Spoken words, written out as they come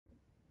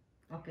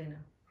Okay, now.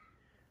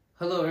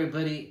 Hello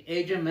everybody,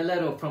 Adrian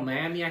Melero from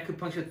Miami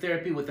Acupuncture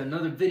Therapy with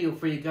another video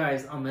for you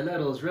guys on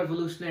Melero's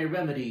Revolutionary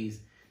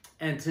Remedies.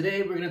 And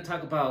today we're going to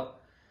talk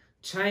about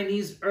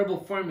Chinese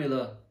herbal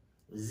formula,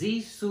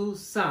 Zisu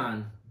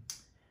San.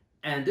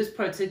 And this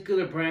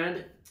particular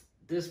brand,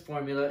 this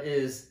formula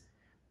is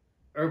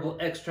herbal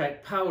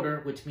extract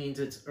powder, which means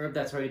it's herb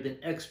that's already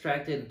been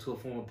extracted into a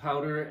form of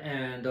powder,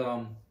 and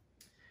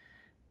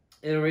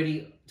it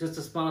already, just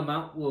a small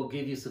amount will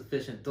give you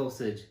sufficient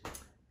dosage.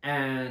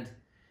 And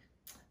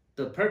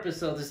the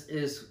purpose of this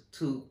is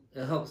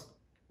it helps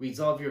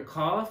resolve your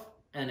cough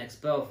and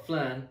expel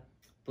phlegm,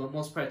 but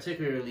most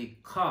particularly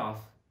cough,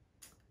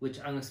 which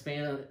I'll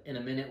explain in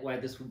a minute why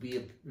this would be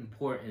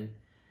important.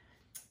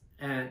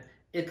 And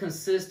it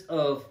consists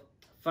of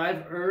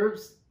 5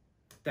 herbs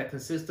that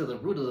consist of the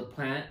root of the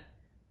plant,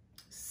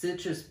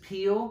 citrus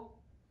peel,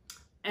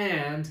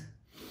 and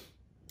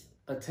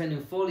a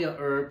tenuifolia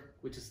herb,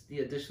 which is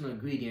the additional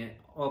ingredient,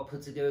 all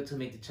put together to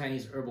make the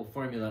Chinese herbal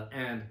formula.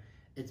 And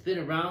it's been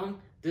around,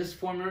 this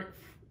formula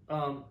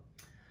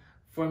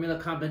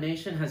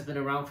combination has been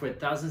around for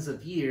thousands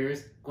of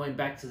years, going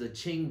back to the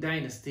Qing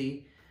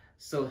dynasty.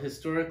 So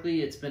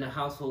historically, it's been a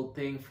household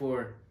thing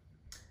for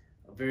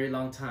a very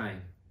long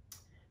time.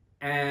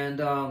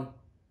 And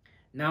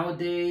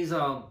nowadays,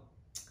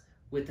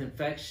 with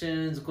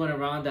infections going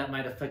around that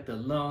might affect the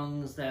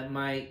lungs, that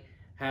might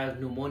have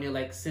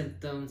pneumonia-like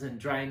symptoms and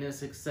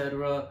dryness,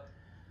 etc.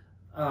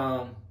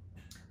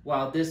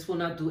 While this will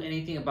not do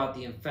anything about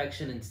the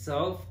infection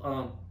itself,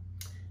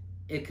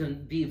 it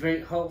can be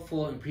very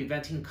helpful in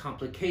preventing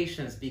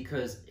complications,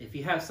 because if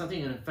you have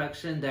something, an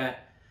infection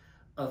that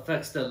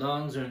affects the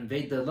lungs or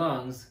invade the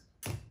lungs,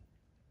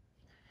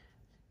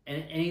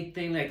 and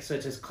anything like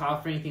such as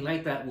cough or anything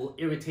like that will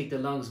irritate the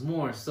lungs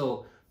more.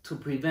 So to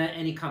prevent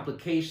any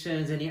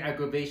complications, any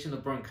aggravation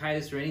of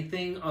bronchitis or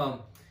anything,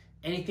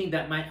 anything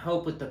that might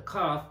help with the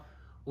cough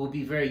will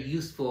be very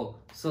useful.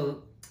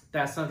 So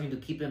that's something to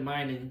keep in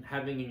mind and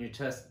having in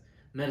your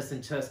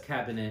medicine chest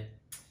cabinet.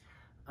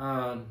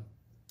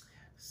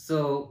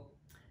 So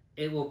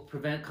it will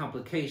prevent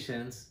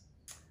complications.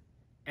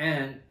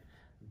 And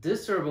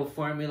this herbal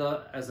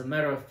formula, as a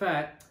matter of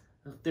fact,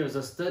 there's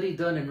a study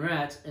done in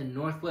rats in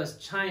northwest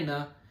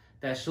China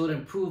that showed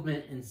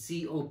improvement in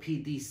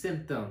COPD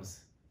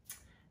symptoms.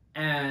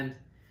 And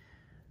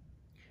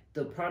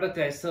the product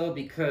I sell,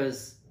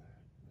 because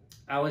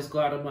I always go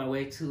out of my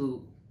way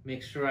to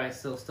make sure I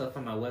sell stuff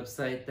on my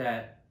website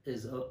that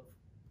is of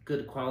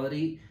good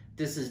quality.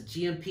 This is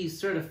GMP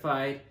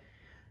certified,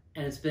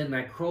 and it's been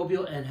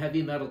microbial and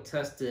heavy metal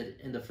tested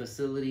in the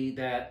facility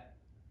that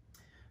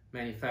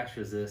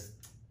manufactures this.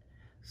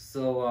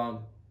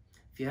 So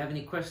if you have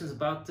any questions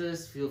about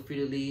this, feel free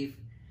to leave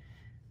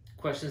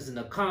questions in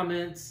the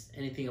comments,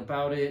 anything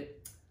about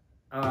it.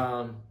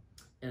 In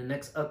the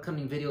next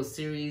upcoming video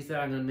series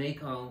that I'm going to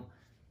make,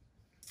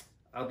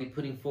 I'll be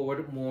putting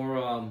forward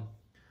more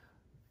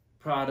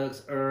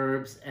products,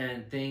 herbs,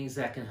 and things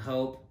that can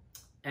help.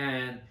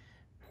 And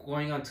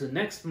going on to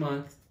next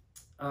month,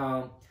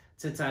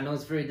 since I know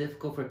it's very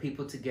difficult for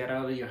people to get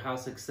out of your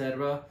house,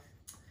 etc.,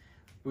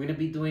 we're going to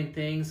be doing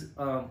things,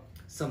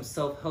 some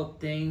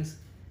self-help things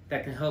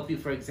that can help you.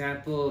 For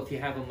example, if you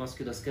have a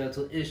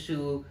musculoskeletal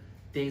issue,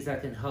 things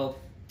that can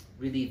help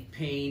relieve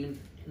pain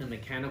in a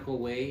mechanical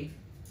way.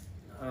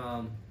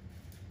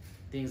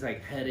 Things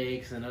like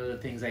headaches and other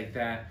things like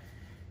that.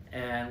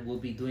 And we'll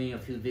be doing a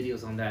few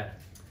videos on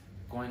that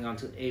going on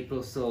to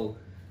April. So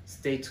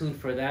stay tuned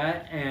for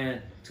that.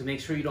 And to make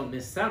sure you don't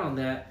miss out on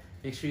that,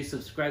 make sure you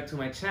subscribe to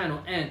my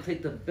channel and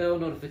click the bell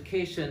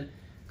notification,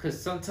 because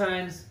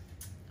sometimes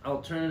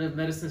alternative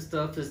medicine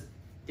stuff is,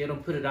 they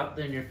don't put it out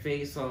there in your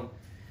face.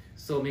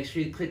 So make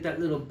sure you click that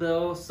little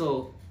bell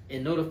so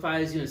it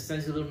notifies you and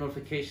sends you a little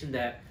notification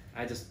that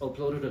I just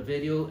uploaded a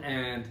video,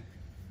 and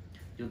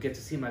you'll get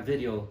to see my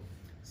video.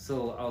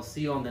 So I'll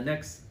see you on the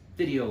next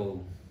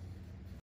video.